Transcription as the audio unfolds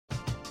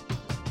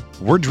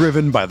We're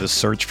driven by the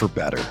search for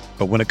better.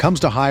 But when it comes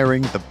to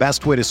hiring, the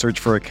best way to search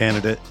for a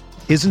candidate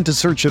isn't to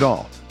search at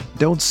all.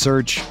 Don't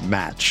search,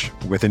 match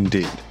with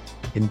Indeed.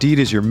 Indeed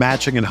is your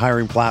matching and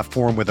hiring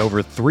platform with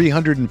over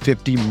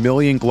 350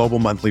 million global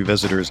monthly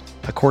visitors,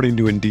 according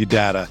to Indeed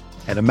data,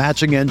 and a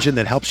matching engine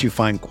that helps you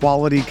find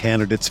quality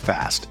candidates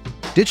fast.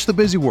 Ditch the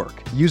busy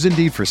work. Use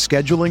Indeed for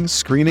scheduling,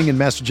 screening, and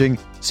messaging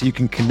so you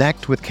can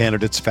connect with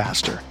candidates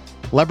faster.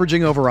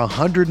 Leveraging over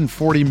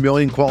 140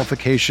 million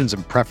qualifications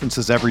and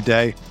preferences every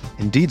day,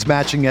 Indeed's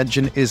matching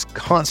engine is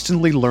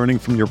constantly learning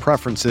from your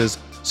preferences,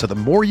 so the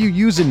more you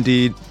use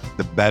Indeed,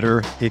 the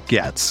better it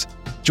gets.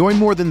 Join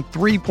more than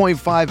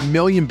 3.5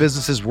 million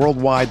businesses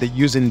worldwide that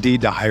use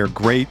Indeed to hire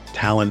great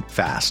talent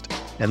fast.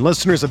 And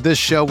listeners of this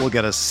show will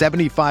get a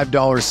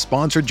 $75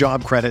 sponsored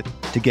job credit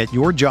to get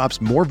your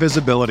jobs more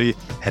visibility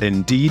at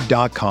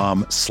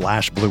Indeed.com/Blue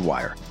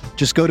Wire.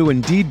 Just go to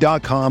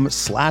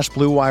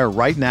Indeed.com/Blue Wire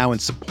right now and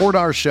support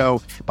our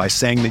show by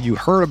saying that you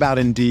heard about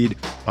Indeed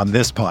on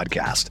this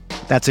podcast.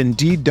 That's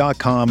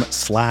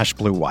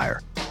Indeed.com/Blue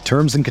Wire.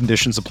 Terms and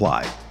conditions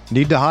apply.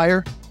 Need to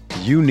hire?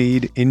 You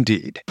need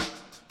Indeed.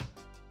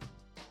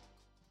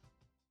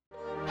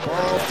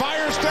 Burrow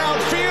fires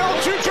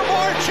downfield to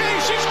Jamar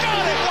Chase. He's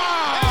got it.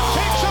 Wow. And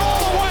takes it all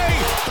the way.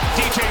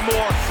 DJ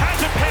Moore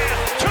has a pass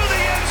to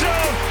the end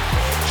zone.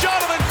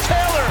 Jonathan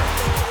Taylor.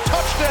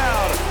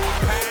 Touchdown.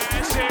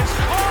 Pass is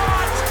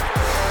caught.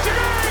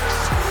 Diggs.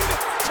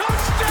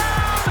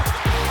 Touchdown.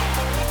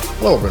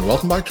 Hello everyone,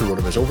 welcome back to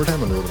RotoViz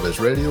Overtime on RotoViz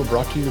Radio,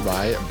 brought to you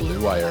by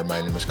Blue Wire.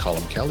 My name is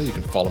Colin Kelly. You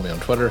can follow me on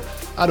Twitter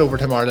at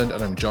Overtime Ireland,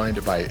 and I'm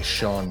joined by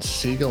Sean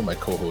Siegel, my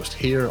co-host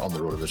here on the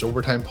RotoViz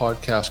Overtime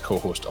podcast,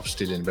 co-host of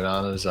Stealing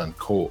Bananas and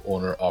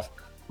co-owner of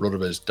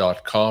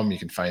RotoViz.com. You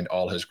can find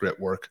all his great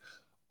work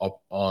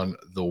up on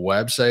the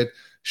website.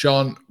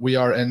 Sean, we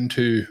are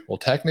into, well,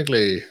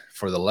 technically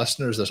for the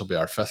listeners, this will be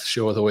our fifth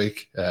show of the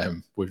week.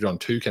 We've done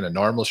two kind of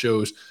normal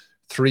shows,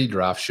 3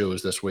 draft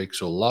shows this week,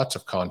 so lots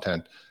of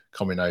content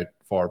coming out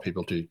for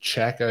people to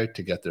check out,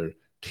 to get their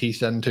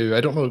teeth into.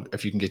 I don't know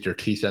if you can get your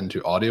teeth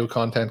into audio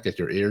content, get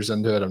your ears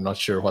into it. I'm not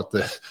sure what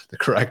the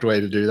correct way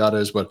to do that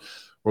is, but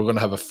we're going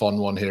to have a fun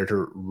one here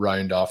to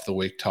round off the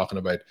week, talking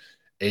about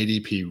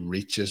ADP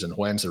reaches and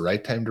when's the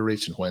right time to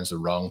reach and when's the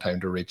wrong time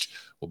to reach.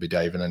 We'll be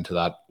diving into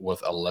that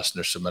with a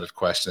listener submitted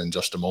question in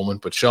just a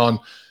moment. But Sean,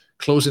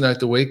 closing out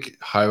the week,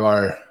 how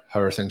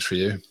are things for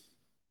you?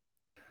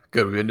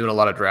 Good. We've been doing a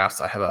lot of drafts.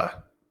 I have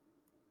a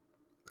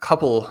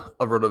couple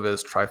of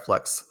RotoViz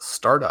Triflex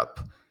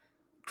startup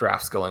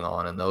drafts going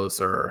on, and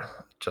those are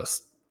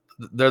just,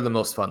 they're the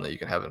most fun that you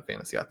can have in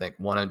fantasy. I think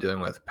one I'm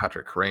doing with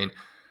Patrick Crane,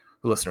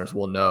 who listeners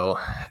will know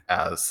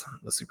as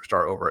the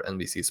superstar over at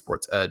NBC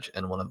Sports Edge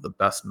and one of the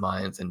best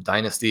minds in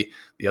Dynasty.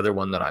 The other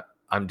one that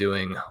I'm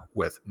doing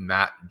with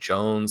Matt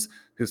Jones,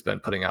 who's been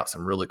putting out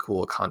some really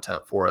cool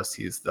content for us.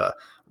 He's the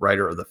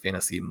writer of the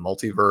Fantasy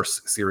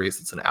Multiverse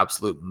series. It's an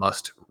absolute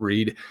must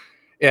read.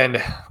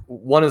 And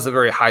one is a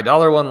very high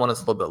dollar one is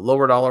a little bit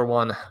lower dollar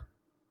one.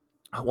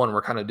 One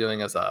we're kind of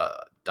doing as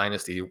a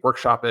Dynasty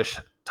workshop-ish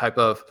type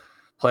of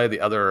play. The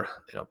other,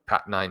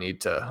 Pat and I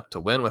need to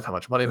win with how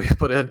much money we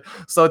put in.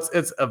 So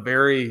it's a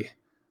very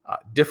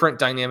different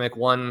dynamic.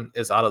 One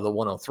is out of the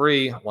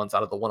 103, one's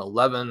out of the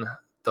 111.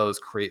 Those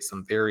create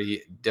some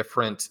very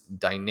different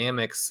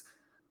dynamics.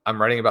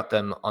 I'm writing about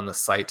them on the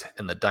site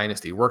in the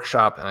Dynasty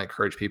Workshop, and I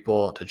encourage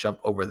people to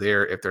jump over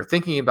there if they're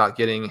thinking about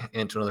getting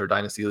into another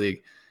Dynasty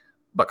league.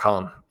 But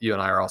Colin, you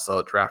and I are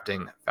also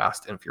drafting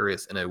fast and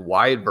furious in a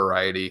wide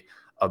variety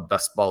of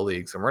best ball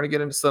leagues, and we're going to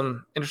get into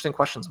some interesting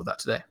questions with that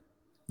today.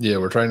 Yeah,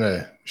 we're trying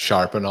to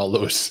sharpen all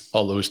those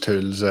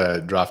tools,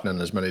 drafting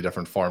in as many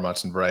different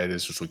formats and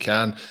varieties as we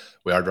can.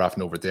 We are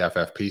drafting over at the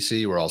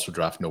FFPC. We're also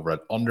drafting over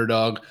at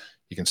Underdog.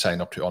 You can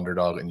sign up to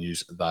Underdog and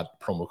use that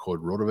promo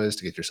code RotoViz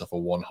to get yourself a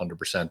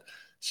 100%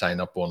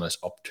 sign-up bonus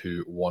up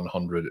to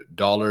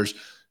 $100.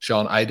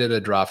 Sean, I did a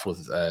draft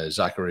with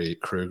Zachary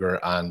Kruger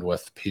and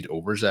with Pete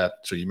Overzet.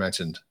 So you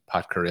mentioned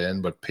Pat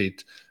Curran, but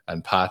Pete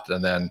and Pat.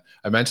 And then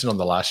I mentioned on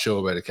the last show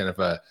about a kind of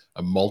a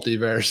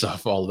multiverse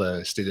of all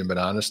the Stealing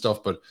Banana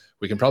stuff, but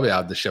we can probably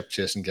add the ship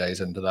chasing guys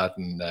into that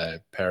and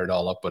pair it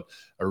all up. But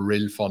a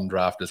real fun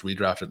draft as we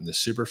drafted in the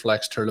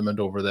Superflex tournament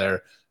over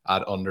there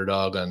at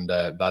Underdog, and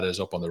that is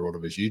up on the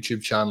RotoViz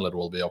YouTube channel. It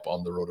will be up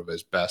on the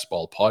RotoViz Best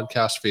Ball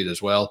podcast feed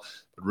as well.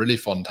 But really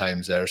fun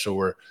times there. So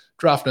we're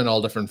drafting in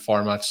all different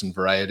formats and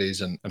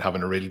varieties and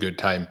having a really good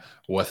time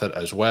with it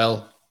as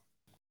well.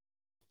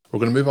 We're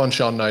going to move on,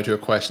 Sean, now to a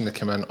question that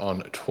came in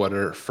on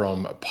Twitter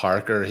from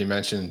Parker. He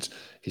mentions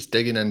he's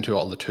digging into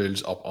all the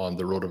tools up on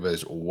the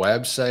RotoViz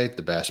website,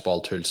 the best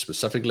ball tools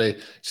specifically.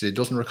 So he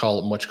doesn't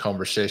recall much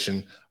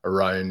conversation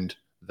around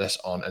this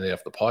on any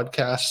of the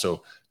podcasts.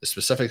 So the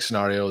specific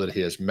scenario that he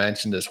has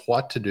mentioned is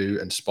what to do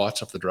in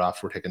spots of the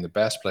draft. We're taking the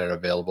best player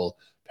available,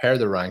 pair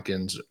the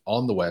rankings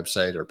on the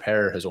website, or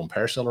pair his own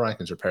personal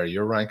rankings or pair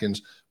your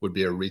rankings would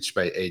be a reach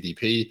by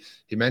ADP.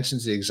 He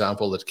mentions the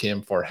example that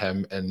came for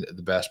him in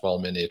the Best Ball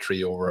Mania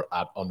tree over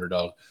at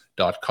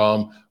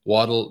Underdog.com.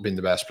 Waddle being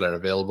the best player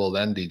available,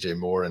 then DJ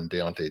Moore and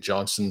Deontay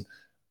Johnson.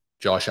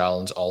 Josh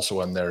Allen's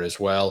also in there as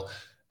well.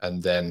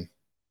 And then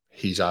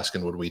he's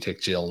asking, would we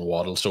take Jalen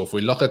Waddle? So if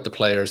we look at the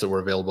players that were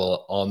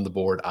available on the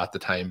board at the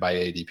time by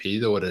ADP,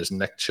 though, it is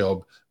Nick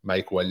Chubb,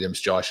 Mike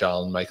Williams, Josh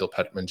Allen, Michael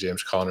Pittman,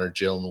 James Conner,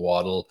 Jalen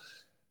Waddle,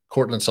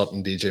 Cortland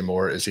Sutton, DJ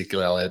Moore,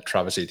 Ezekiel Elliott,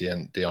 Travis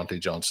Etienne, Deontay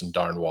Johnson,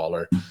 Darren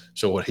Waller.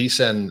 So what he's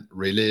saying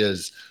really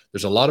is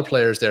there's a lot of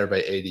players there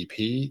by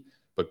ADP,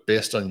 but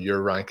based on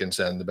your rankings,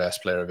 then the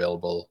best player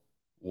available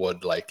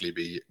would likely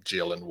be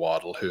Jalen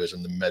Waddle, who is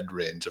in the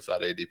mid-range of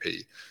that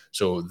ADP.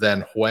 So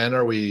then when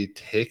are we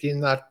taking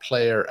that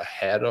player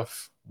ahead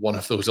of one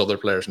of those other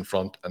players in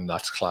front, and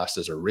that's classed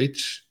as a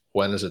reach?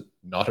 When is it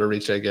not a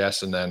reach, I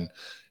guess? And then,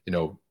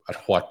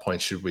 at what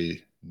point should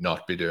we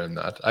not be doing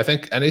that? I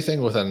think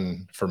anything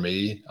within, for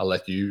me, I'll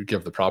let you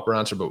give the proper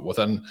answer, but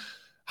within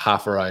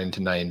half a round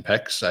to 9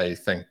 picks, I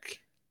think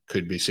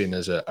could be seen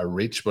as a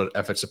reach. But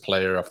if it's a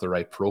player of the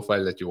right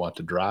profile that you want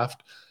to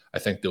draft, I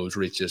think those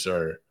reaches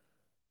are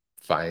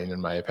fine, in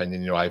my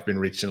opinion. I've been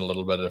reaching a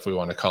little bit, if we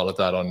want to call it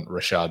that, on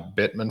Rashad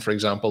Bateman, for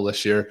example,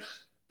 this year.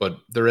 But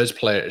there is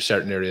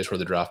certain areas where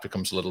the draft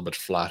becomes a little bit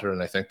flatter,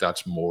 and I think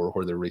that's more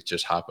where the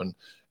reaches happen.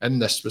 In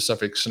this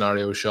specific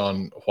scenario,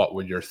 Sean, what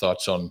would your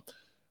thoughts on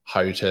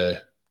how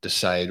to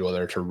decide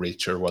whether to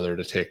reach or whether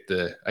to take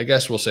I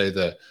guess we'll say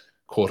the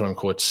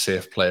quote-unquote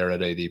safe player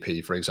at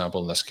ADP, for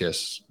example, in this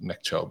case,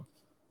 Nick Chubb?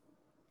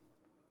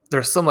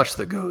 There's so much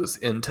that goes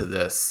into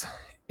this,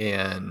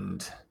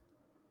 and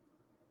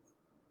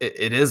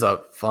it is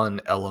a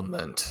fun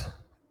element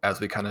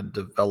as we kind of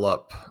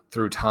develop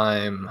through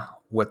time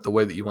with the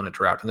way that you want to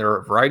draft. And there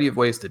are a variety of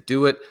ways to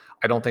do it.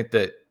 I don't think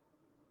that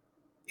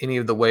any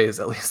of the ways,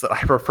 at least that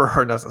I prefer,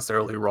 are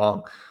necessarily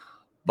wrong,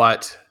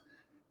 but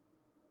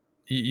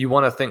you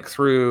want to think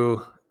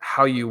through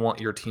how you want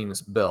your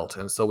teams built.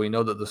 And so we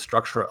know that the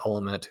structure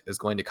element is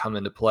going to come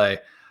into play.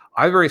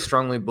 I very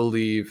strongly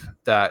believe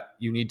that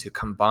you need to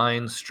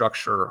combine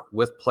structure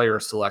with player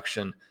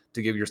selection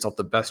to give yourself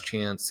the best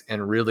chance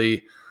and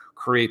really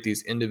create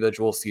these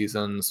individual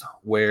seasons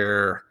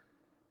where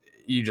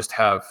you just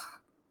have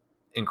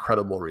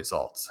incredible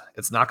results.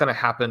 It's not going to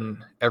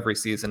happen every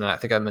season. And I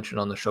think I mentioned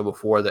on the show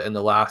before that in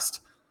the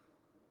last,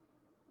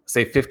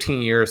 say,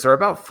 15 years, there are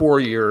about 4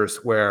 years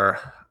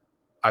where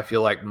I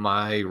feel like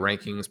my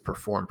rankings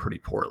perform pretty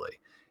poorly.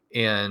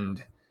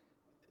 And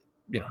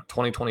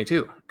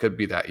 2022 could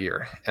be that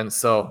year. And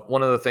so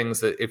one of the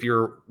things that, if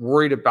you're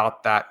worried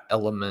about that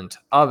element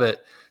of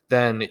it,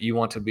 then you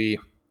want to be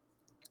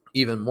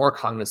even more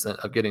cognizant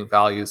of getting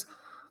values.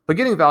 But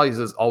getting values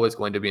is always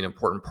going to be an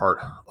important part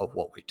of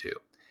what we do.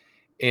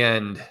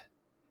 And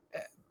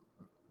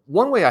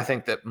one way I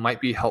think that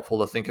might be helpful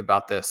to think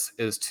about this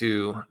is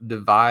to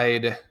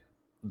divide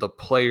the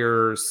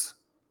players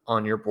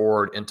on your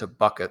board into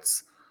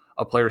buckets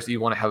of players that you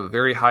want to have a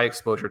very high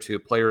exposure to,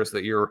 players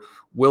that you're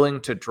willing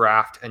to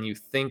draft and you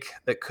think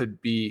that could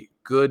be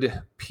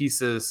good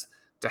pieces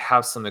to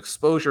have some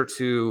exposure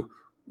to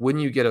when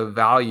you get a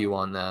value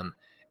on them.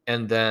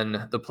 And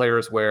then the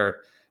players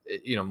where,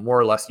 more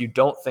or less, you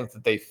don't think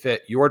that they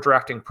fit your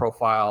drafting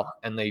profile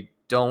and they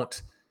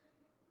don't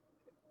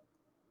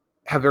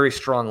have very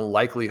strong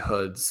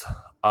likelihoods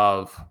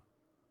of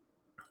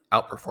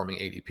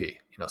outperforming ADP.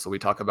 So we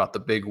talk about the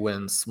big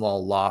win,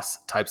 small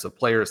loss types of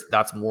players.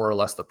 That's more or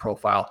less the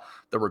profile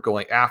that we're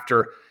going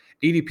after.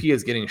 ADP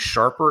is getting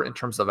sharper in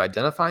terms of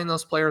identifying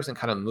those players and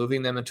kind of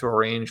moving them into a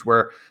range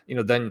where,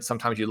 then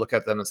sometimes you look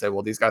at them and say,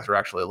 well, these guys are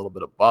actually a little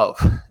bit above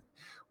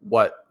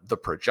what the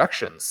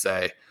projections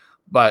say.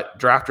 But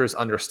drafters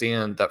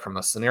understand that from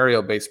a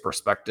scenario-based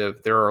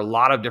perspective, there are a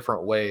lot of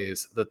different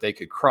ways that they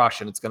could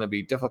crush, and it's going to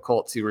be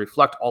difficult to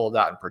reflect all of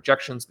that in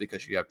projections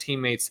because you have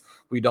teammates.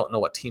 We don't know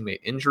what teammate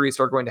injuries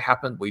are going to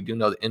happen. We do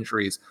know that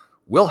injuries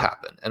will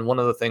happen. And one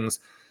of the things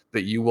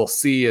that you will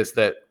see is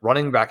that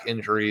running back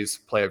injuries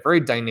play a very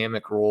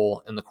dynamic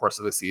role in the course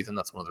of a season.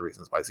 That's one of the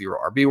reasons why Zero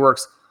RB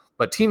works.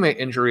 But teammate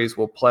injuries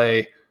will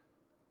play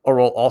a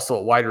role also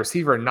at wide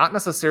receiver, not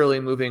necessarily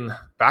moving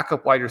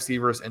backup wide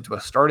receivers into a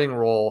starting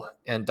role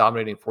and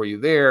dominating for you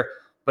there,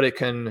 but it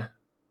can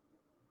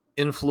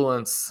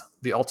influence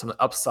the ultimate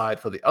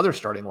upside for the other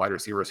starting wide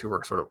receivers who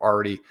are sort of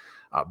already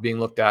being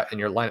looked at in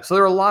your lineup. So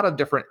there are a lot of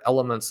different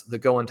elements that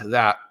go into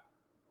that.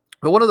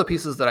 But one of the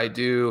pieces that I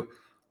do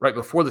right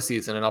before the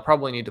season, and I'll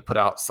probably need to put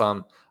out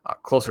some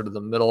closer to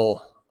the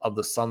middle of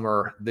the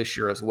summer this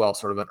year as well,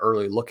 sort of an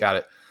early look at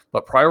it,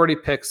 but priority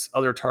picks,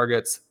 other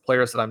targets,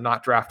 players that I'm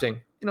not drafting.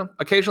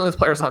 Occasionally the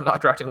players I'm not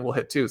drafting will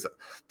hit too, so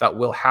that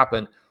will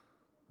happen.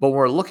 But when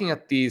we're looking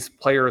at these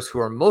players who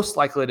are most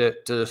likely to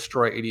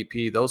destroy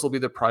ADP, those will be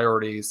the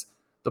priorities.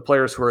 The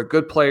players who are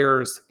good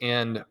players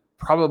and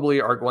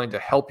probably are going to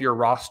help your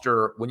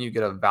roster when you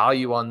get a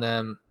value on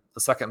them, the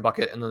second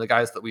bucket, and then the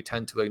guys that we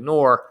tend to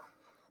ignore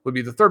would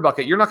be the third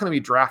bucket. You're not going to be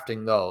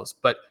drafting those,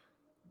 but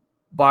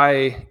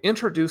by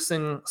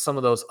introducing some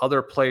of those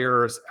other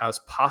players as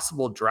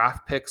possible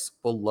draft picks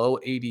below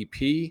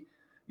ADP,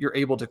 you're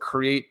able to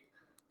create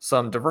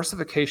some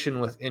diversification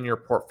within your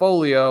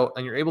portfolio,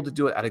 and you're able to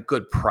do it at a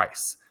good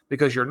price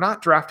because you're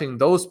not drafting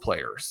those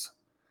players,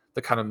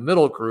 the kind of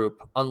middle group,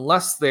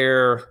 unless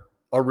they're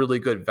a really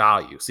good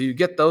value. So you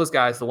get those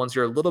guys, the ones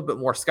you're a little bit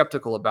more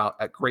skeptical about,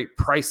 at great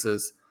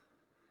prices.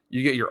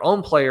 You get your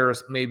own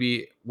players,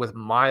 maybe with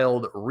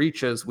mild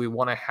reaches. We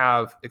want to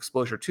have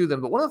exposure to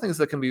them. But one of the things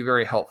that can be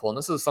very helpful, and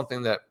this is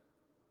something that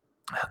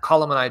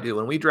Colin and I do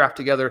when we draft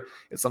together,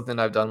 it's something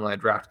I've done when I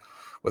draft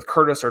with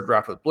Curtis or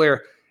draft with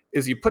Blair,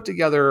 is you put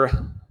together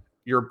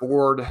your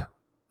board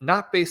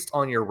not based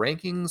on your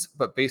rankings,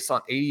 but based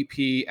on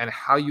ADP and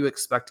how you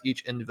expect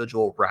each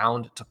individual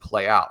round to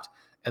play out.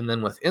 And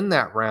then within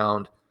that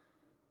round,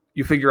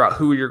 you figure out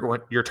who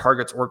your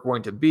targets are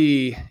going to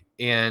be,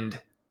 and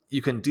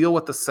you can deal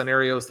with the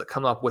scenarios that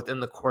come up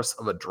within the course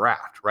of a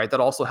draft, right? That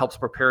also helps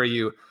prepare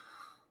you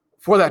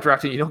for that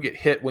draft, and you don't get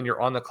hit when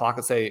you're on the clock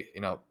and say,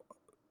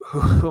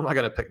 who am I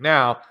going to pick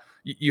now?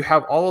 You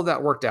have all of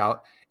that worked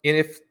out. And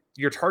if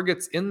your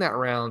targets in that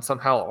round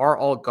somehow are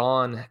all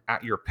gone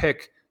at your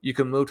pick, you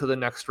can move to the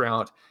next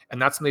round.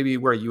 And that's maybe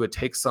where you would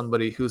take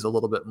somebody who's a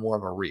little bit more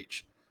of a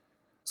reach.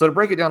 So to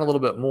break it down a little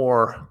bit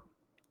more,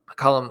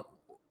 Colin,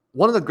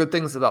 one of the good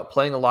things about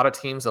playing a lot of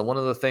teams, and one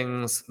of the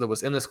things that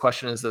was in this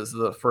question is this is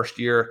the first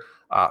year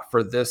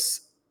for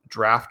this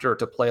drafter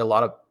to play a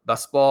lot of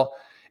best ball,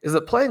 is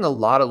that playing a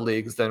lot of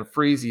leagues then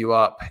frees you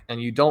up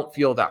and you don't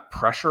feel that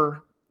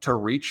pressure to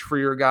reach for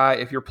your guy.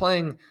 If you're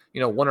playing,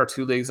 one or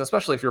two leagues,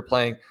 especially if you're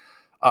playing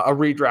a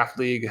redraft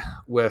league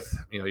with,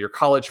 your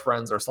college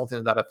friends or something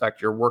to that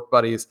effect, your work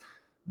buddies,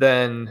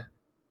 then,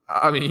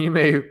 you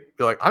may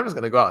be like, I'm just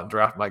going to go out and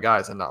draft my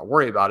guys and not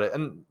worry about it.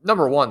 And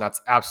number one,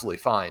 that's absolutely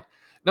fine.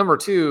 Number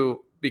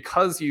two,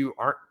 because you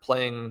aren't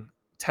playing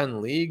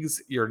 10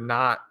 leagues, you're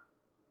not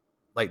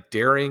like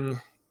daring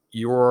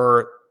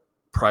your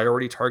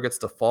priority targets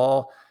to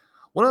fall.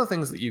 One of the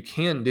things that you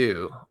can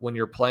do when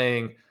you're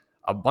playing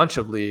a bunch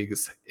of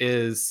leagues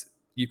is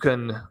you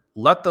can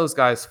let those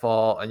guys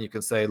fall and you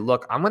can say,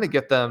 look, I'm going to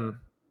get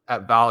them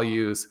at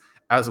values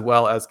as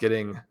well as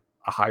getting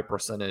a high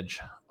percentage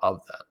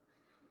of them.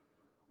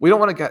 We don't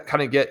want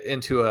to get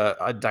into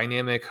a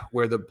dynamic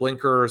where the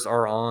blinkers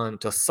are on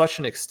to such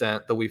an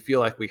extent that we feel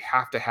like we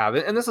have to have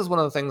it. And this is one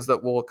of the things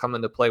that will come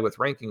into play with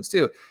rankings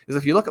too, is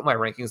if you look at my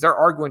rankings, there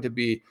are going to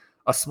be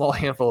a small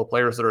handful of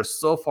players that are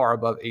so far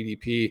above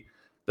ADP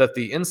that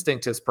the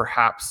instinct is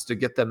perhaps to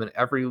get them in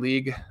every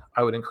league.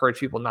 I would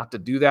encourage people not to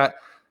do that.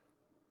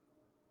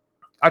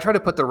 I try to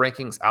put the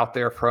rankings out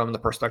there from the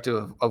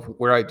perspective of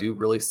where I do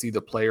really see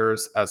the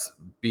players as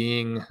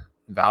being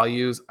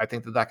values. I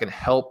think that can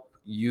help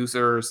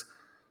users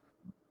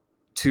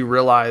to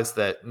realize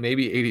that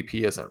maybe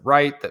ADP isn't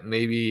right, that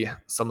maybe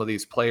some of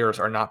these players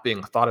are not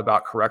being thought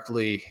about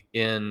correctly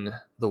in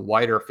the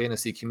wider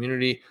fantasy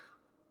community.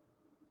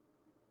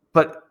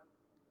 But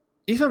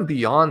even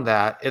beyond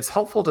that, it's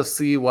helpful to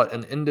see what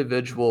an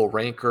individual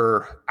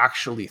ranker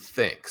actually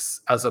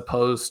thinks, as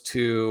opposed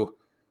to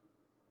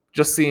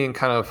just seeing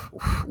kind of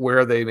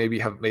where they maybe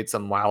have made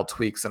some mild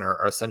tweaks and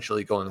are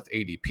essentially going with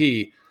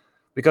ADP.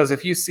 Because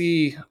if you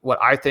see what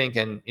I think,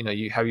 and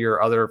you have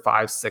your other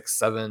 5, 6,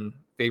 7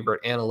 favorite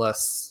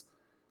analysts,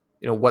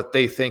 what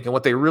they think and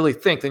what they really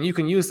think, then you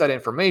can use that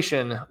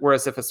information.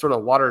 Whereas if it's sort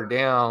of watered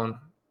down,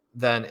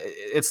 then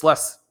it's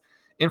less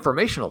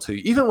informational to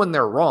you, even when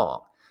they're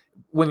wrong.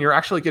 When you're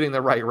actually getting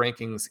the right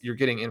rankings, you're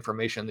getting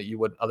information that you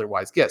wouldn't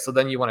otherwise get. So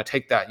then you want to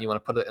take that and you want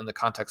to put it in the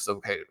context of,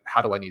 okay,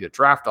 how do I need to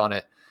draft on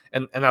it?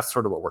 And that's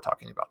sort of what we're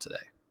talking about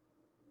today.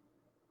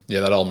 Yeah,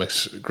 that all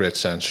makes great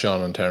sense,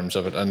 Sean, in terms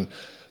of it. And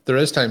there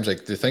is times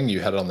like the thing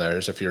you hit on there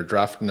is if you're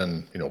drafting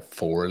in,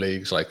 4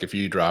 leagues, like if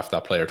you draft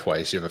that player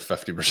twice, you have a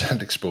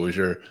 50%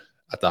 exposure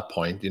at that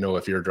point.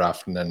 If you're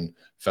drafting in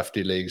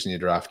 50 leagues and you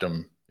draft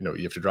them,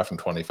 you have to draft them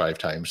 25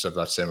 times to have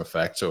that same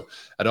effect. So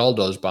it all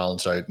does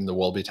balance out. And there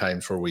will be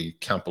times where we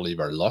can't believe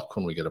our luck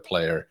when we get a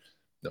player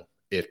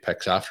 8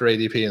 picks after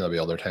ADP, and there'll be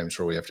other times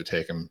where we have to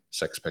take him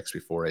 6 picks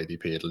before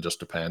ADP. It'll just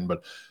depend.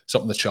 But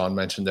something that Sean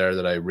mentioned there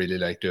that I really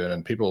like doing,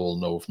 and people will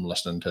know from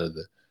listening to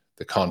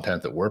the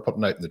content that we're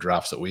putting out in the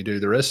drafts that we do,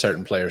 there is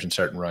certain players in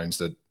certain rounds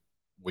that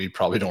we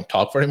probably don't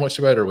talk very much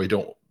about, or we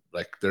don't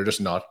like, they're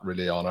just not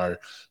really on our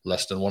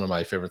list. And one of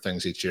my favorite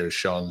things each year is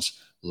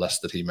Sean's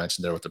list that he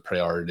mentioned there with the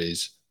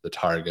priorities, the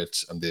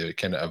targets, and the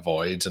kind of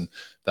avoids, and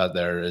that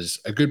there is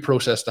a good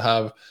process to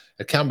have.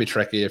 It can be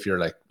tricky if you're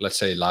like, let's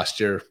say last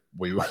year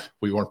we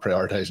weren't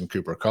prioritizing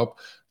Cooper Kupp.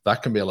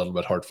 That can be a little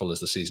bit hurtful as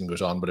the season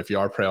goes on. But if you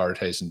are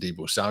prioritizing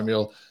Deebo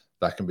Samuel,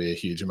 that can be a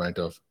huge amount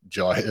of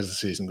joy as the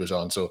season goes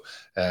on. So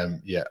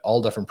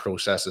all different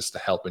processes to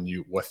helping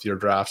you with your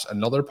drafts.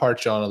 Another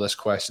part, John, of this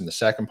question, the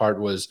second part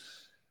was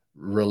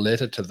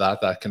related to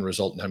that can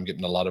result in him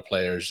getting a lot of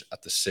players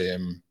at the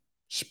same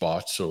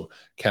spot. So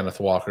Kenneth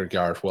Walker,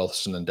 Garrett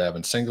Wilson, and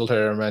Devin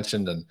Singletary are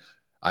mentioned, and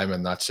I'm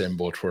in that same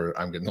boat where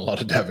I'm getting a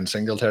lot of Devin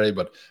Singletary.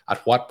 But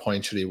at what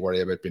point should he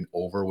worry about being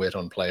overweight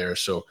on players?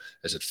 So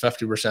is it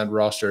 50%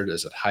 rostered?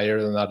 Is it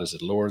higher than that? Is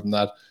it lower than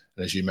that?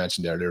 And as you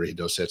mentioned earlier, he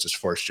does say it's his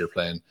first year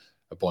playing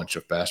a bunch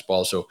of best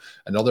ball. So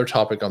another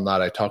topic on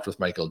that, I talked with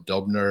Michael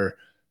Dubner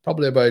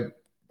probably about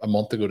a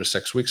month ago to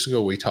 6 weeks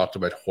ago, we talked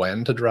about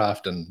when to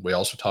draft. And we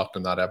also talked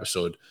in that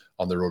episode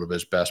on the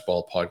RotoViz Best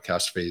Ball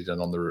podcast feed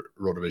and on the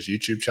RotoViz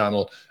YouTube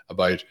channel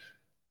about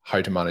how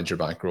to manage your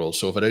bankroll.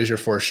 So if it is your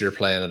first year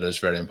playing, it is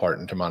very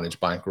important to manage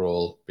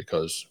bankroll,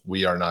 because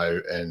we are now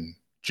in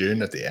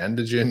June, at the end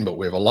of June, but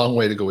we have a long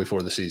way to go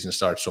before the season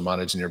starts. So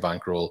managing your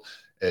bankroll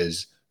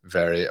is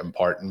very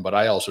important. But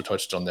I also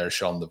touched on there,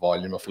 Sean, the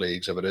volume of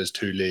leagues. If it is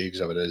 2 leagues,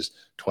 if it is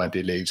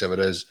 20 leagues, if it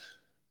is,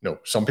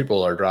 some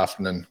people are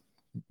drafting in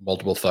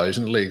multiple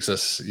thousand leagues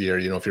this year.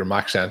 If you're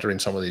max entering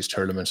some of these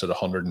tournaments at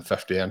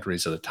 150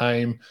 entries at a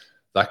time,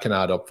 that can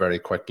add up very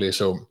quickly.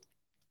 So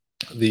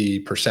the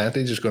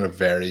percentage is going to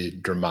vary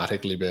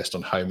dramatically based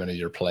on how many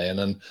you're playing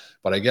in.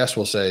 But I guess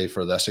we'll say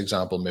for this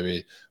example,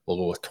 maybe we'll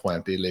go with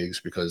 20 leagues,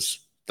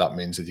 because that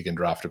means that you can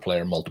draft a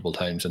player multiple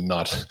times and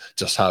not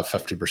just have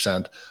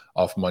 50%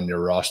 of them on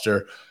your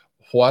roster.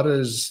 What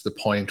is the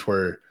point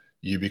where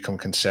you become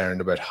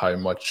concerned about how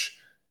much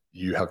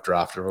you have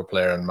drafted of a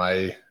player? And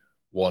my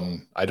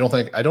one, I don't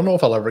know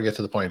if I'll ever get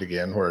to the point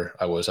again where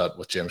I was at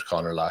with James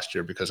Conner last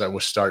year, because I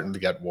was starting to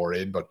get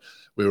worried, but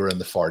we were in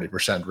the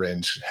 40%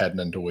 range heading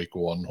into week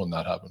 1 when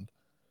that happened.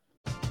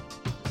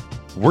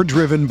 We're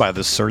driven by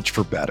the search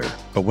for better.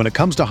 But when it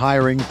comes to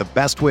hiring, the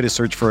best way to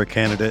search for a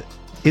candidate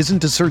isn't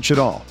to search at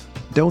all.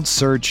 Don't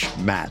search,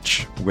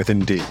 match with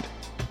Indeed.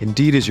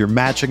 Indeed is your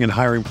matching and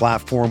hiring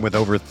platform with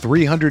over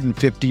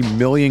 350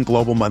 million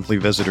global monthly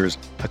visitors,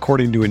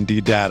 according to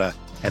Indeed data,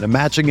 and a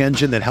matching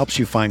engine that helps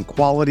you find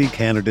quality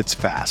candidates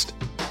fast.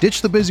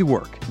 Ditch the busy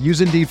work.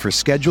 Use Indeed for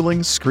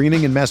scheduling,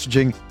 screening, and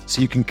messaging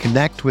so you can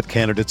connect with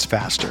candidates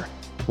faster.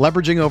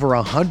 Leveraging over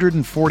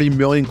 140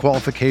 million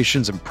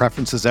qualifications and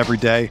preferences every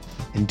day,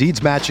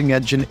 Indeed's matching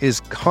engine is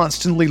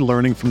constantly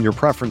learning from your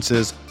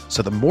preferences,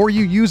 so the more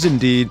you use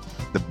Indeed,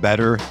 the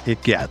better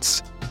it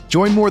gets.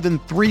 Join more than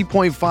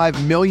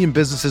 3.5 million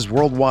businesses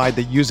worldwide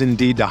that use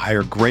Indeed to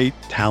hire great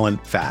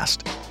talent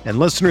fast. And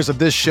listeners of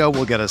this show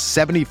will get a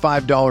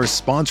 $75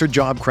 sponsored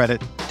job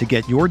credit to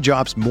get your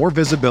jobs more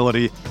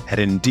visibility at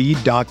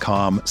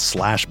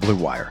Indeed.com/Blue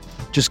Wire.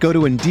 Just go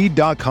to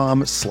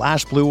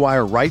Indeed.com/Blue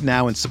Wire right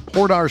now and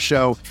support our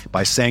show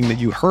by saying that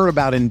you heard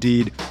about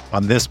Indeed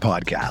on this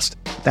podcast.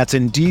 That's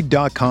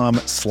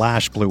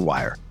Indeed.com/Blue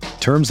Wire.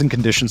 Terms and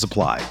conditions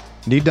apply.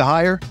 Need to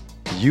hire?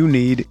 You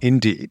need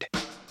Indeed.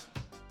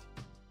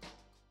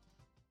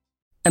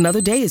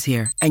 Another day is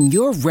here, and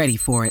you're ready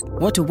for it.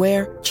 What to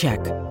wear? Check.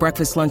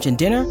 Breakfast, lunch, and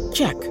dinner?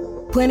 Check.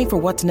 Planning for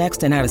what's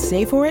next and how to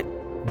save for it?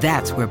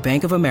 That's where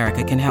Bank of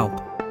America can help.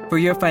 For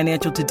your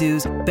financial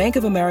to-dos, Bank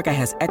of America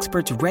has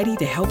experts ready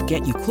to help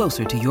get you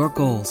closer to your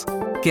goals.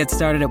 Get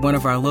started at one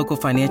of our local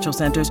financial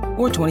centers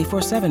or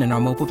 24/7 in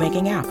our mobile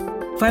banking app.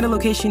 Find a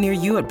location near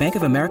you at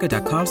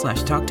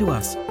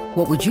bankofamerica.com/talktous.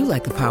 What would you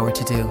like the power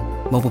to do?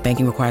 Mobile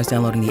banking requires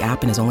downloading the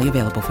app and is only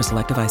available for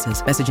select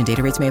devices. Message and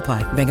data rates may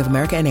apply. Bank of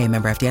America NA,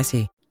 member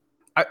FDIC.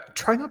 I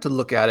try not to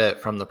look at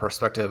it from the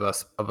perspective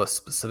of a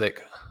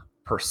specific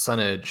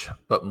percentage,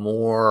 but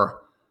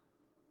more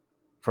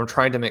from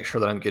trying to make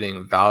sure that I'm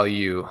getting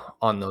value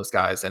on those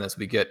guys. And as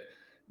we get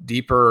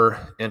deeper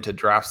into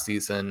draft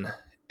season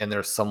and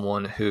there's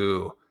someone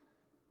who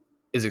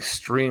is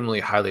extremely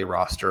highly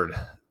rostered,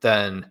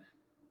 then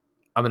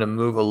I'm going to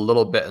move a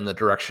little bit in the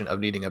direction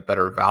of needing a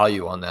better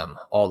value on them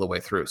all the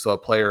way through. So a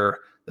player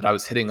that I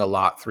was hitting a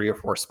lot, 3 or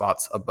 4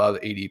 spots above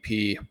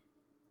ADP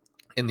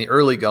in the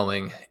early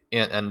going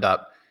and end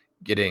up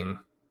getting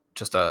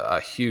just a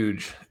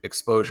huge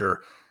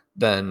exposure.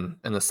 Then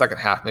in the second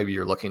half, maybe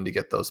you're looking to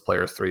get those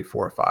players 3,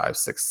 4, 5,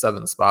 6,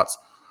 7 spots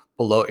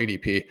below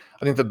ADP.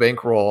 I think the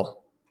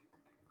bankroll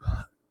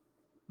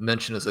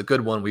mention is a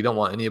good one. We don't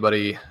want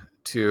anybody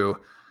to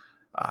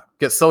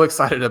get so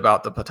excited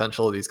about the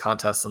potential of these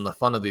contests and the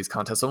fun of these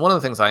contests. And one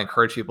of the things I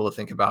encourage people to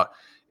think about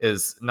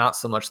is not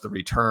so much the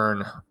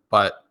return,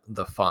 but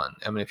the fun.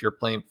 I mean, if you're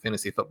playing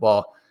fantasy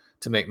football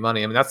to make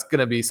money, I mean, that's going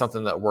to be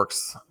something that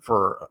works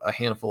for a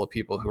handful of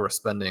people who are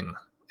spending,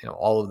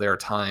 all of their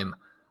time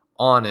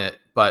on it.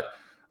 But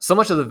so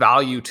much of the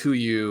value to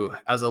you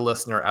as a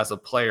listener, as a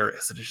player,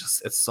 is that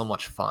it's so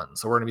much fun.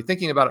 So we're going to be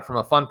thinking about it from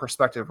a fun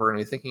perspective. We're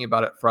going to be thinking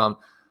about it from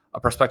a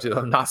perspective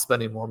of not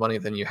spending more money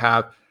than you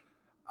have.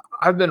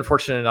 I've been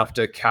fortunate enough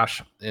to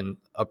cash in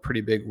a pretty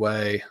big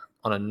way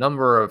on a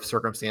number of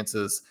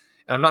circumstances.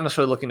 And I'm not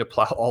necessarily looking to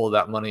plow all of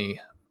that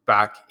money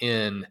back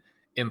in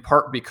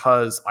part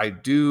because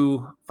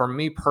for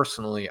me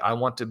personally, I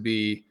want to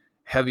be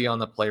heavy on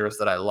the players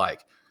that I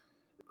like.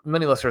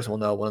 Many listeners will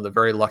know one of the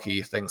very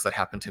lucky things that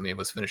happened to me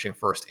was finishing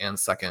first and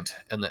second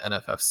in the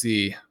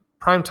NFFC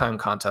primetime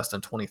contest in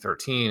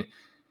 2013.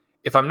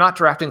 If I'm not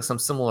drafting some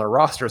similar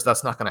rosters,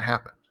 that's not going to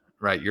happen,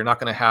 right? You're not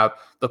going to have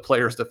the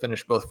players to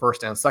finish both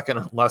first and second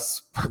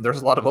unless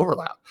there's a lot of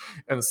overlap.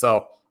 And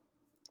so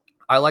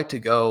I like to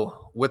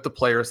go with the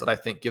players that I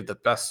think give the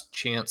best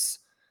chance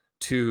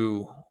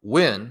to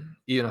win,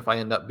 even if I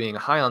end up being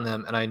high on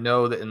them. And I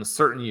know that in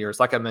certain years,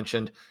 like I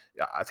mentioned,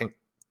 I think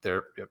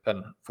there have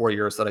been 4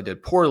 years that I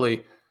did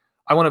poorly.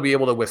 I want to be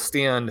able to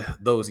withstand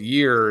those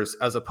years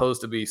as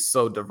opposed to be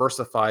so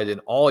diversified in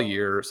all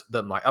years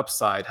that my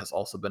upside has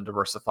also been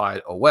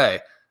diversified away.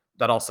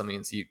 That also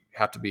means you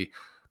have to be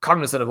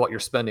cognizant of what you're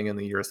spending in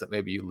the years that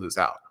maybe you lose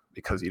out,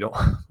 because you don't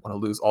want to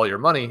lose all your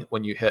money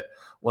when you hit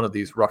one of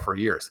these rougher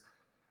years.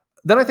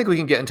 Then I think we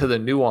can get into the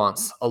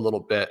nuance a little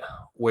bit,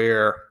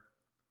 where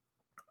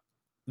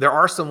there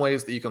are some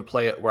ways that you can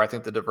play it where I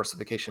think the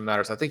diversification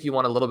matters. I think you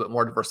want a little bit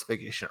more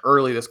diversification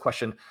early. This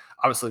question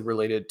obviously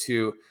related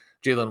to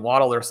Jalen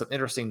Waddle. There are some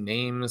interesting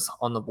names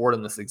on the board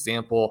in this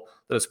example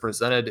that is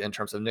presented in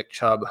terms of Nick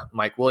Chubb,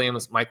 Mike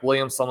Williams. Mike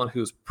Williams, someone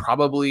who's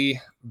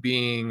probably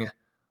being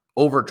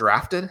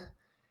overdrafted,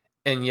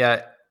 and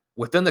yet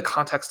within the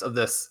context of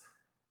this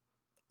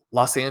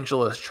Los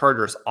Angeles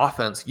Chargers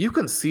offense, you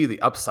can see the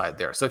upside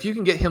there. So if you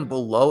can get him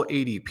below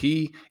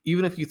ADP,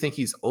 even if you think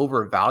he's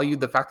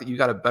overvalued, the fact that you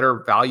got a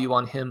better value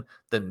on him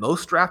than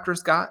most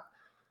drafters got,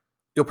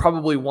 you'll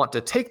probably want to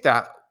take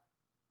that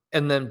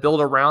and then build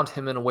around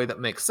him in a way that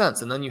makes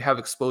sense. And then you have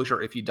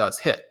exposure if he does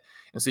hit.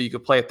 And so you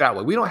could play it that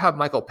way. We don't have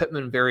Michael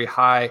Pittman very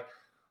high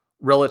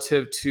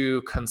relative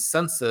to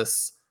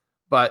consensus,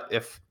 but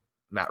if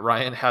Matt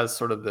Ryan has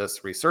sort of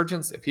this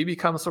resurgence, if he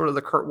becomes sort of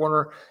the Kurt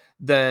Warner,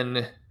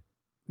 then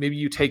maybe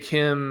you take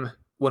him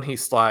when he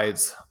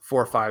slides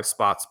 4 or 5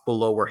 spots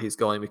below where he's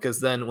going,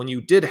 because then when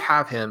you did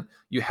have him,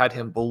 you had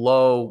him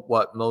below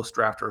what most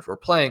drafters were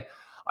playing.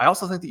 I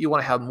also think that you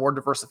want to have more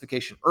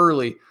diversification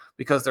early,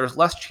 because there's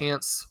less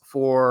chance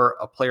for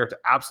a player to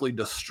absolutely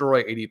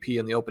destroy ADP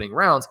in the opening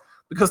rounds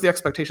because the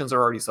expectations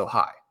are already so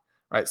high,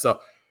 right? So,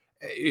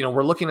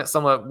 we're looking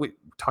at we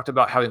talked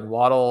about having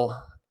Waddle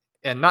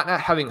and not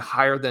having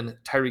higher than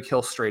Tyreek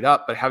Hill straight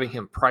up, but having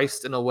him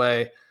priced in a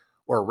way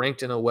or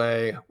ranked in a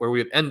way where we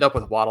would end up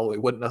with Waddle. We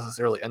wouldn't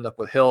necessarily end up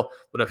with Hill,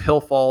 but if Hill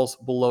falls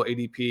below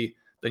ADP,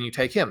 then you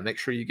take him. Make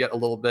sure you get a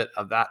little bit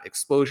of that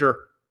exposure.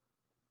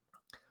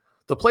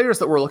 The players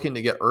that we're looking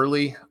to get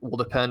early will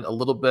depend a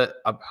little bit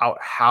about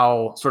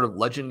how sort of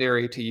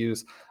legendary, to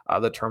use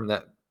the term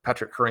that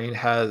Patrick Kerrane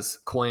has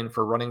coined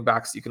for running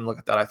backs. You can look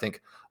at that, I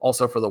think,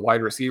 also for the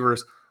wide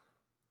receivers.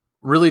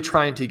 Really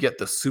trying to get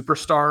the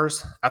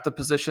superstars at the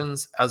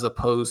positions as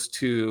opposed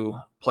to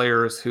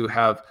players who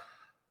have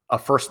a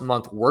first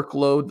month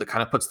workload that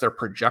kind of puts their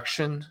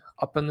projection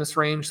up in this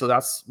range. So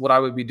that's what I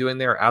would be doing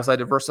there as I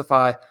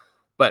diversify.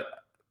 But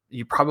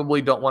you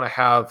probably don't want to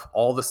have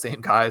all the same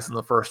guys in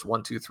the first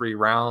 1, 2, 3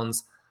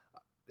 rounds.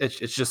 It's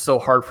just so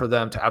hard for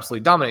them to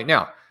absolutely dominate.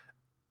 Now,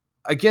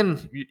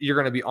 again, you're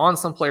going to be on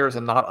some players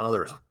and not on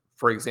others.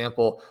 For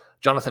example,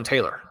 Jonathan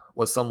Taylor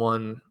was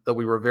someone that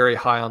we were very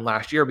high on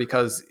last year,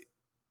 because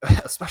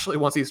especially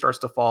once he starts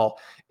to fall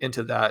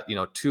into that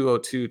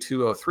 202,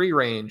 203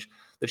 range,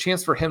 the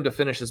chance for him to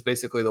finish is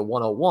basically the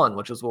 101,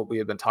 which is what we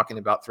have been talking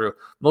about through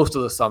most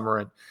of the summer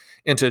and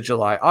into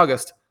July,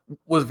 August,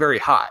 was very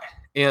high.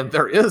 And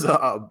there is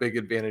a big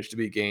advantage to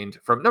be gained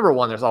from, number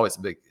one, there's always a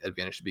big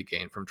advantage to be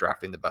gained from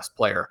drafting the best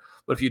player.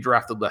 But if you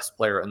draft the best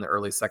player in the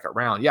early second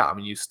round,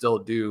 you still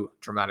do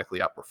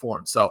dramatically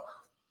outperform. So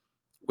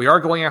we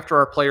are going after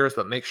our players,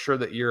 but make sure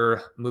that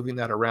you're moving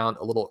that around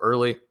a little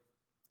early.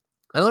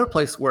 Another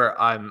place where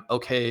I'm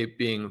okay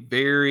being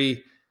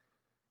very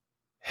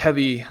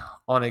heavy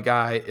on a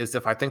guy is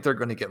if I think they're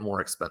going to get more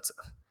expensive.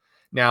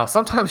 Now,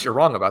 sometimes you're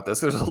wrong about this.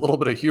 There's a little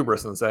bit of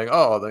hubris in saying,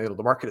 the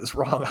market is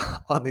wrong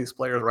on these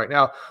players right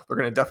now. They're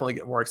going to definitely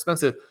get more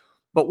expensive.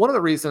 But one of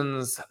the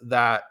reasons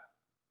that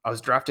I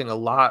was drafting a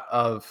lot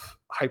of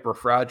hyper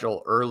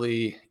fragile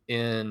early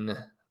in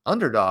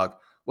Underdog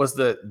was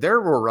that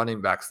there were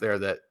running backs there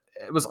that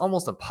it was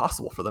almost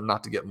impossible for them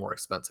not to get more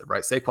expensive,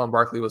 right? Saquon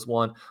Barkley was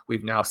one.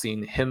 We've now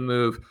seen him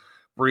move.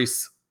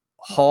 Breece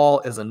Hall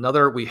is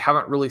another. We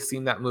haven't really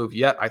seen that move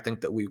yet. I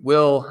think that we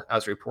will,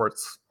 as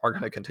reports are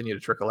going to continue to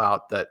trickle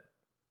out that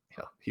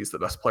he's the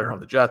best player on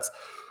the Jets.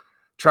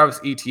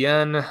 Travis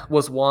Etienne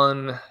was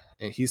one,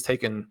 and he's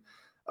taken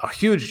a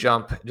huge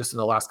jump just in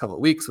the last couple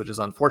of weeks, which is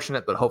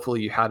unfortunate, but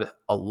hopefully you had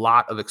a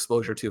lot of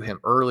exposure to him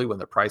early when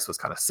the price was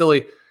kind of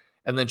silly.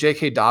 And then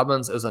J.K.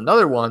 Dobbins is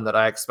another one that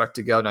I expect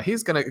to go. Now,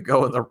 he's going to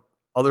go in the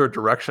other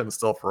direction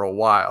still for a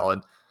while.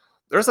 And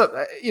there's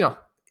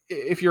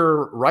if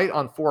you're right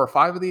on 4 or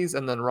 5 of these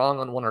and then wrong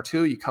on 1 or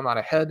 2, you come out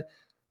ahead.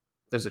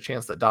 There's a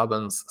chance that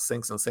Dobbins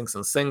sinks and sinks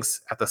and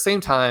sinks. At the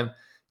same time,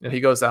 he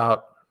goes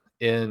out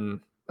in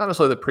not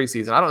necessarily the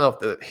preseason. I don't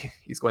know if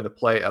he's going to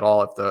play at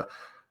all, if the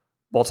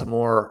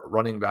Baltimore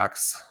running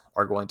backs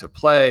are going to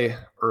play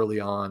early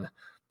on.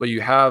 But you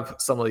have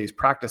some of these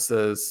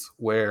practices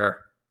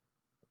where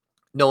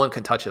no one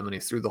can touch him and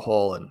he's through the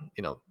hole and,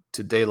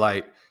 to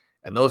daylight.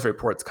 And those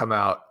reports come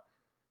out.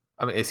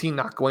 I mean, is he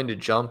not going to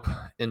jump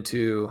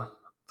into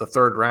the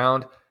 3rd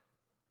round?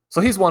 So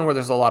he's one where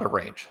there's a lot of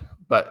range,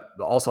 but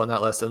also on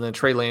that list. And then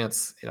Trey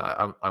Lance,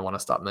 I want to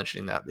stop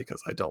mentioning that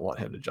because I don't want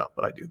him to jump,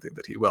 but I do think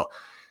that he will.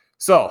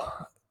 So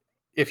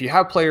if you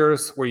have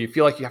players where you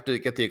feel like you have to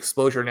get the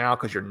exposure now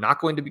because you're not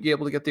going to be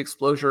able to get the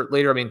exposure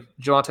later. I mean,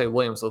 Javonte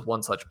Williams was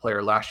one such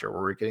player last year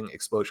where we're getting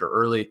exposure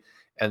early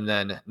and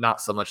then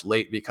not so much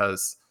late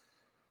because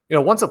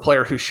once a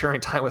player who's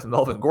sharing time with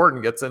Melvin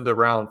Gordon gets into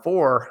round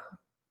 4,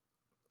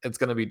 it's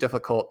going to be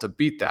difficult to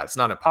beat that. It's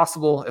not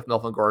impossible. If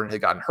Melvin Gordon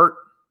had gotten hurt,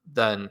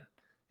 then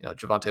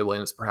Javonte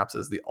Williams perhaps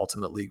is the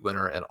ultimate league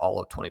winner in all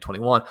of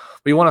 2021.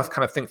 But you want to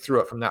kind of think through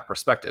it from that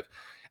perspective.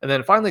 And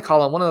then finally,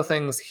 Colin, one of the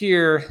things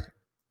here,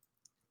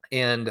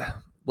 and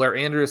Blair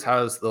Andrews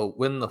has the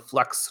Win the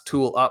Flex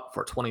tool up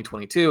for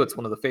 2022. It's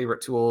one of the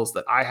favorite tools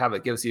that I have.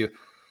 It gives you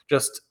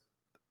just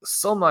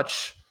so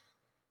much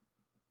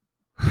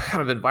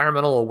kind of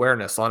environmental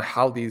awareness on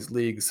how these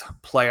leagues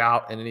play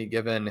out in any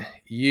given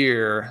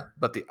year.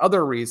 But the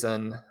other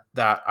reason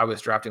that I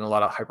was drafting a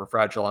lot of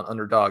Hyperfragile and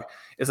Underdog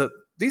is that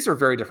these are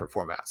very different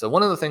formats. So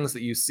one of the things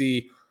that you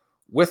see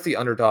with the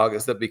Underdog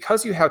is that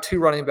because you have 2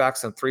 running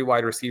backs and 3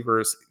 wide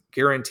receivers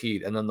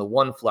guaranteed, and then the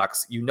 1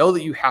 flex,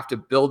 that you have to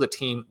build a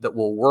team that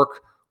will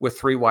work with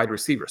 3 wide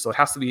receivers. So it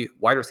has to be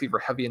wide receiver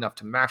heavy enough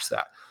to match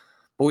that.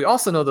 But we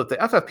also know that the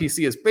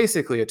FFPC is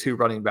basically a 2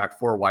 running back,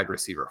 4 wide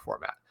receiver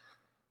format.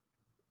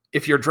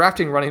 If you're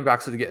drafting running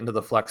backs to get into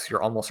the flex,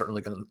 you're almost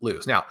certainly going to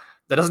lose. Now,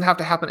 that doesn't have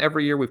to happen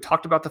every year. We've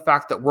talked about the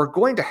fact that we're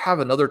going to have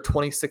another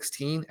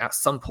 2016 at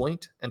some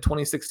point. And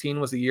 2016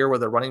 was the year where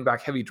the running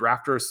back heavy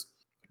drafters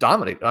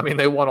dominated. I mean,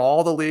 they won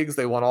all the leagues,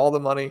 they won all the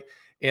money,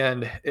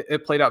 and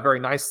it played out very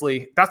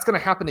nicely. That's going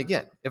to happen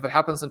again. If it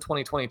happens in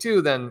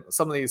 2022, then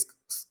some of these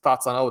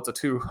thoughts on, it's a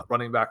 2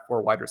 running back,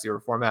 4 wide receiver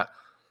format,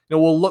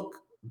 will look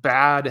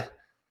bad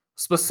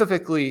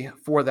specifically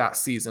for that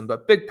season.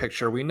 But big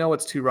picture, we know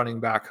it's 2 running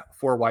back,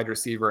 4 wide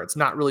receiver. It's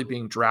not really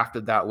being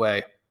drafted that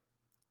way.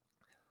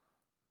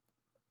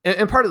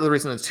 And part of the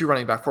reason it's 2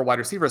 running back, 4 wide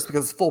receivers is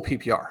because it's full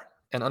PPR,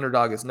 and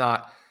Underdog is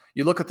not.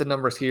 You look at the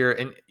numbers here,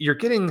 and you're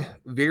getting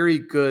very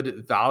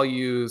good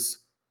values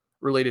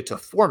related to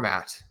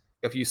format.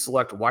 If you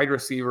select wide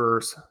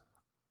receivers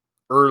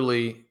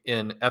early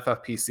in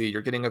FFPC,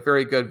 you're getting a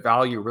very good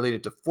value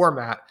related to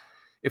format.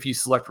 If you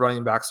select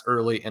running backs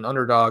early in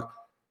Underdog,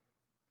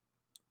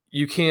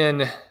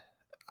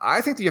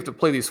 I think that you have to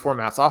play these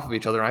formats off of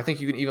each other. And I think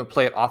you can even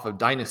play it off of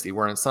Dynasty,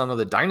 where in some of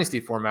the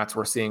Dynasty formats,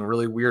 we're seeing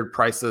really weird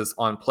prices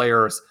on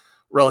players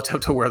relative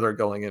to where they're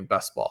going in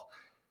best ball.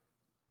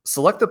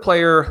 Select the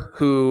player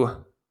who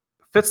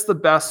fits the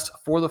best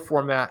for the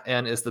format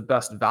and is the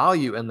best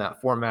value in that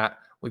format.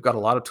 We've got a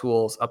lot of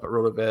tools up at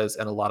RotoViz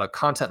and a lot of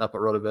content up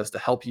at RotoViz to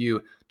help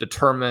you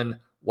determine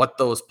what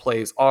those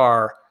plays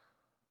are.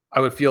 I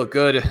would feel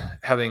good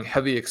having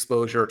heavy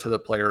exposure to the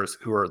players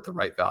who are the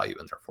right value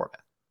in their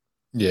format.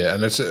 Yeah,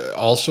 and it's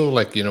also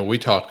we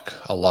talk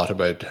a lot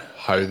about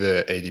how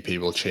the ADP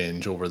will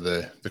change over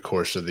the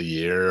course of the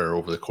year or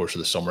over the course of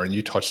the summer. And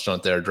you touched on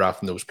it there,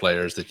 drafting those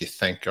players that you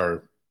think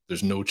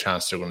there's no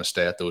chance they're going to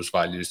stay at those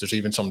values. There's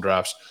even some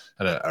drafts,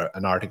 and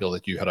an article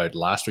that you had out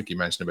last week, you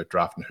mentioned about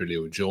drafting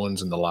Julio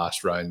Jones in the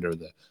last round or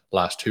the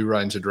last 2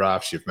 rounds of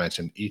drafts. You've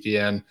mentioned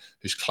Etienne,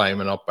 who's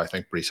climbing up. I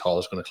think Breece Hall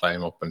is going to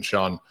climb up. And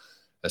Sean,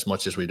 as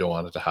much as we don't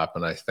want it to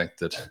happen, I think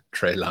that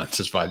Trey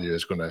Lance's value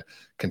is going to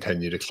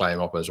continue to climb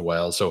up as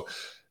well. So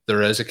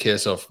there is a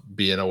case of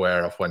being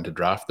aware of when to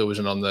draft those.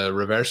 And on the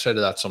reverse side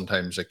of that,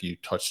 sometimes like you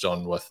touched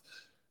on with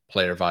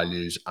player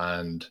values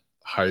and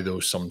how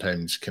those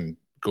sometimes can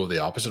go the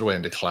opposite way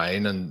and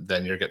decline. And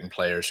then you're getting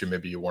players who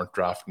maybe you weren't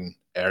drafting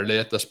early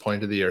at this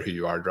point of the year, who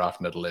you are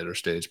drafting at a later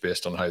stage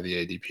based on how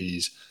the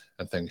ADPs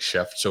and things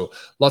shift. So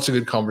lots of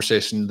good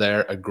conversation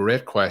there. A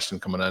great question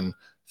coming in.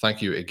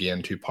 Thank you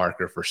again to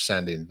Parker for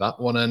sending that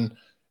one in.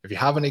 If you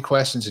have any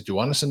questions that you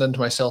want to send in to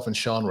myself and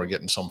Sean, we're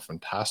getting some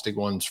fantastic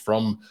ones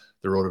from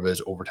the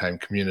RotoViz Overtime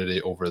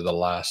community over the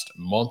last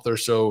month or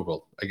so.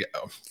 Well, again,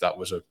 that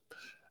was a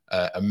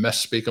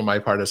misspeak on my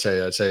part.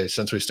 I'd say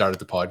since we started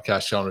the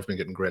podcast, Sean, we've been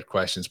getting great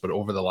questions, but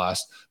over the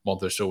last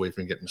month or so, we've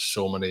been getting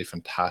so many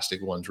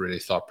fantastic ones, really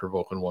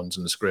thought-provoking ones,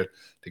 and it's great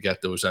to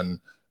get those in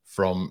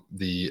from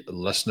the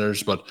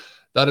listeners. But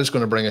that is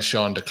going to bring us,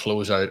 Sean, to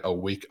close out a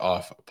week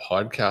of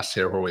podcasts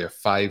here where we have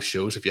 5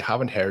 shows. If you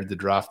haven't heard the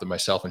draft that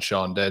myself and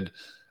Sean did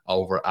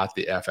over at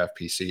the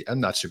FFPC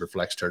and that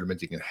Superflex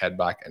tournament, you can head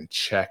back and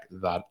check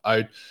that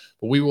out.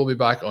 But we will be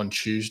back on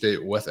Tuesday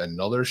with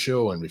another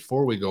show. And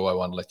before we go, I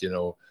want to let you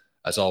know,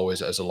 as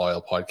always, as a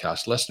loyal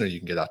podcast listener, you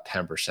can get that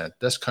 10%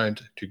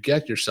 discount to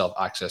get yourself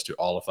access to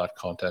all of that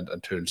content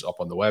and tools up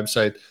on the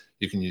website.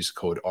 You can use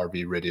code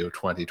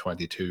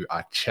RVRadio2022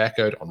 at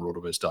checkout on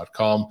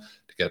rotoviz.com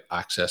to get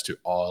access to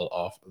all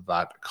of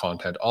that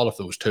content, all of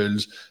those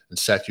tools, and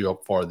set you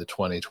up for the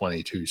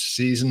 2022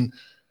 season.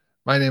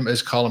 My name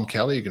is Colin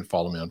Kelly. You can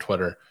follow me on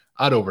Twitter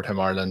at Overtime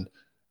Ireland.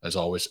 As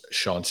always,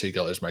 Sean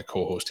Siegel is my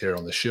co-host here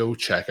on the show.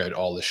 Check out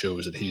all the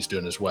shows that he's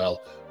doing as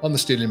well on the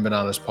Stealing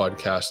Bananas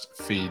podcast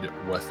feed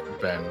with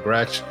Ben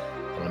Gretsch.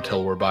 And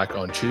until we're back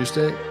on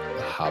Tuesday,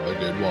 have a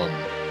good one.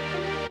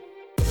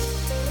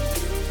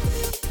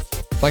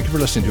 Thank you for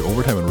listening to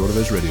Overtime on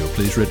RotoViz Radio.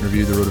 Please rate and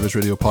review the RotoViz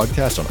Radio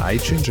podcast on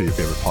iTunes or your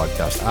favorite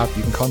podcast app.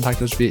 You can contact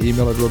us via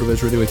email at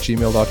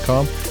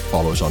rotovizradio@gmail.com.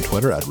 Follow us on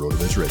Twitter at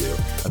RotoViz Radio.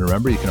 And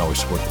remember, you can always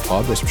support the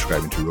pod by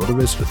subscribing to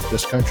RotoViz with a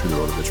discount through the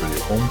RotoViz Radio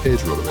homepage,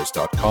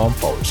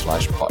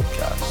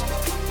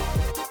 rotoviz.com/podcast.